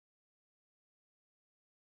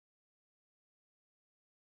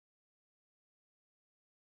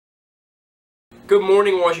Good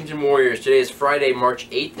morning, Washington Warriors. Today is Friday, March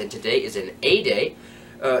 8th, and today is an A-Day.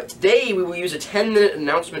 Today we will use a 10-minute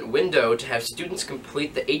announcement window to have students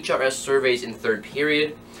complete the HRS surveys in third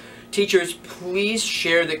period. Teachers, please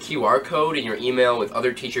share the QR code in your email with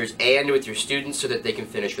other teachers and with your students so that they can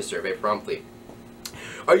finish the survey promptly.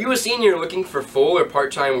 Are you a senior looking for full or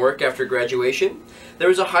part-time work after graduation?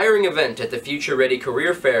 There is a hiring event at the Future Ready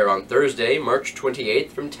Career Fair on Thursday, March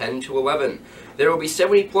 28th from 10 to 11. There will be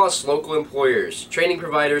 70+ local employers, training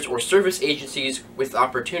providers, or service agencies with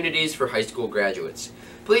opportunities for high school graduates.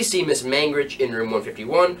 Please see Ms. Mangrich in room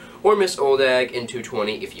 151 or Ms. Oldag in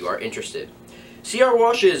 220 if you are interested. C.R.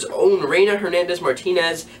 Wash's own Reina Hernandez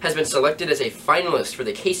Martinez has been selected as a finalist for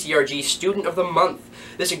the KCRG Student of the Month.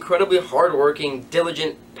 This incredibly hardworking,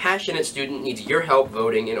 diligent, passionate student needs your help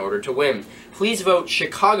voting in order to win. Please vote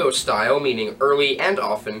Chicago style, meaning early and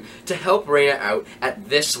often, to help Reina out at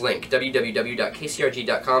this link,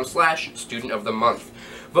 www.kcrg.com/studentofthemonth.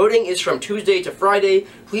 Voting is from Tuesday to Friday.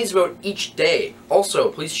 Please vote each day. Also,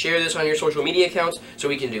 please share this on your social media accounts so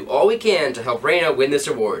we can do all we can to help Reina win this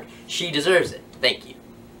award. She deserves it. Thank you.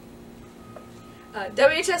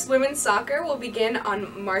 WHS Women's Soccer will begin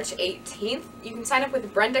on March 18th. You can sign up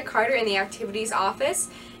with Brenda Carter in the Activities Office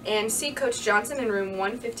and see Coach Johnson in room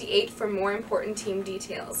 158 for more important team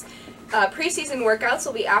details. Preseason workouts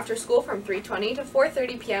will be after school from 3:20 to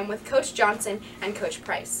 4:30 p.m. with Coach Johnson and Coach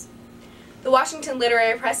Price. The Washington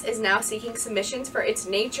Literary Press is now seeking submissions for its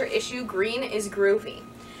nature issue, Green is Groovy.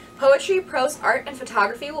 Poetry, prose, art, and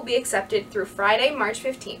photography will be accepted through Friday, March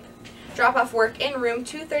 15th. Drop off work in room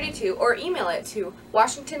 232 or email it to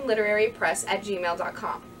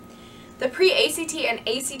washingtonliterarypress@gmail.com. The pre-ACT and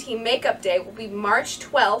ACT makeup day will be March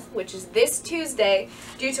 12th, which is this Tuesday,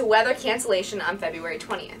 due to weather cancellation on February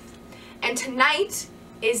 20th. And tonight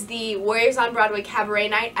is the Warriors on Broadway Cabaret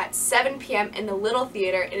Night at 7 p.m. in the Little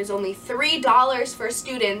Theater. It is only $3 for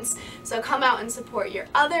students, so come out and support your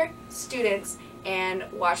other students and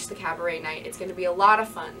watch the Cabaret Night. It's going to be a lot of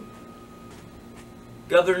fun.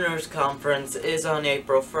 Governor's Conference is on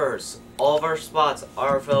April 1st. All of our spots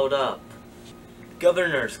are filled up.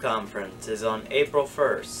 Governor's Conference is on April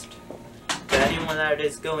 1st. To anyone that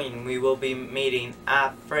is going, we will be meeting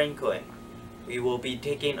at Franklin. We will be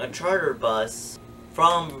taking a charter bus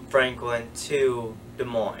from Franklin to Des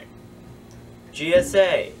Moines.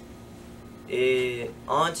 GSA.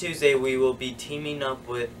 On Tuesday, we will be teaming up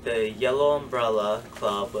with the Yellow Umbrella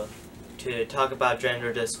Club to talk about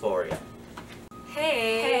gender dysphoria.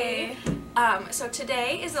 Hey! So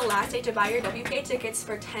today is the last day to buy your WPA tickets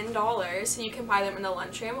for $10, so you can buy them in the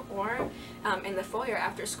lunchroom or in the foyer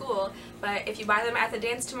after school. But if you buy them at the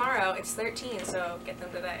dance tomorrow, it's $13, so get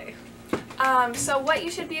them today. So what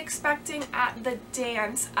you should be expecting at the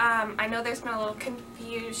dance, I know there's been a little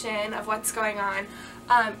confusion of what's going on.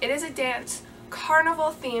 It is a dance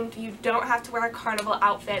carnival themed. You don't have to wear a carnival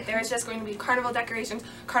outfit. There is just going to be carnival decorations,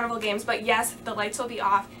 carnival games, but yes, the lights will be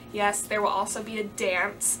off. Yes, there will also be a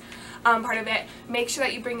dance part of it. Make sure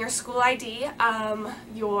that you bring your school ID,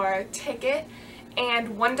 your ticket,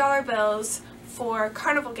 and $1 bills for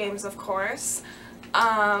carnival games, of course.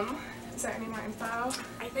 Is there any more info?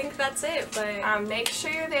 I think that's it, but make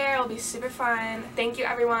sure you're there. It'll be super fun. Thank you,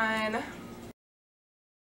 everyone.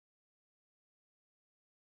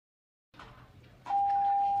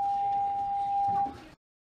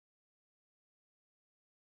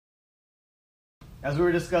 As we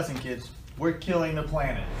were discussing, kids, we're killing the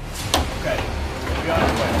planet. Okay, we got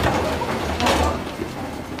our way.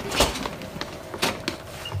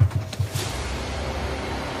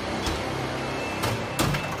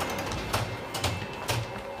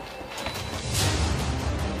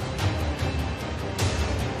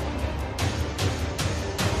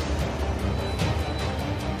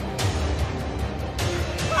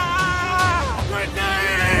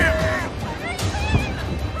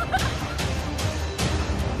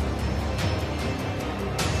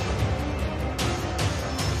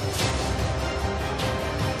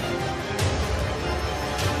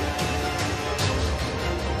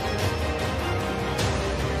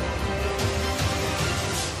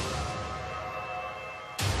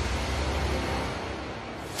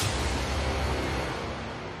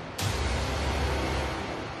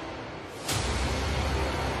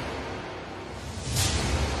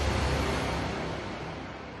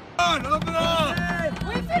 Open up!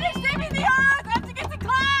 We finished naming the odds! I have to get to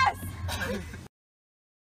class!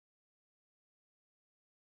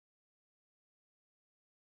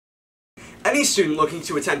 Any student looking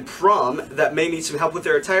to attend prom that may need some help with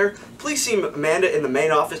their attire, please see Amanda in the main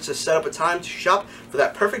office to set up a time to shop for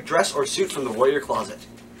that perfect dress or suit from the Warrior Closet.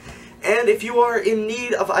 And if you are in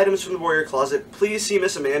need of items from the Warrior Closet, please see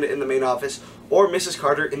Miss Amanda in the main office or Mrs.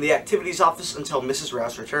 Carter in the activities office until Mrs.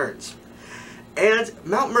 Rouse returns. And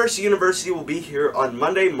Mount Mercy University will be here on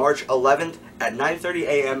Monday, March 11th at 9:30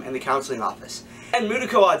 a.m. in the counseling office. And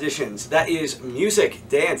Moodico auditions, that is music,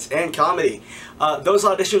 dance, and comedy. Those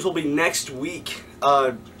auditions will be next week.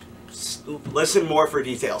 Listen more for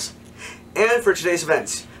details. And for today's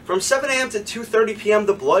events, from 7 a.m. to 2:30 p.m.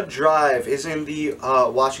 the Blood Drive is in the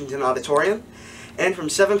Washington Auditorium. And from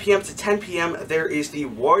 7 p.m. to 10 p.m. there is the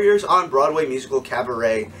Warriors on Broadway musical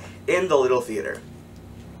cabaret in the Little Theater.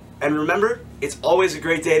 And remember, it's always a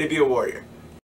great day to be a warrior.